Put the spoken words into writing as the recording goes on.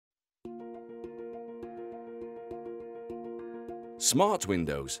Smart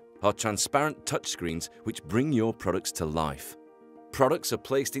windows are transparent touchscreens which bring your products to life. Products are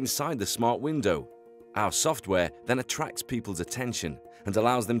placed inside the smart window. Our software then attracts people's attention and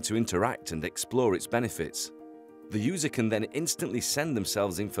allows them to interact and explore its benefits. The user can then instantly send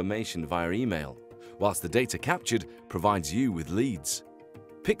themselves information via email, whilst the data captured provides you with leads.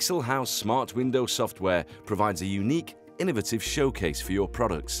 Pixel House Smart Window software provides a unique, innovative showcase for your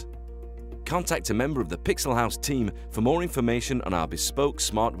products. Contact a member of the Pixel House team for more information on our bespoke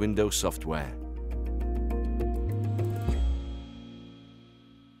smart window software.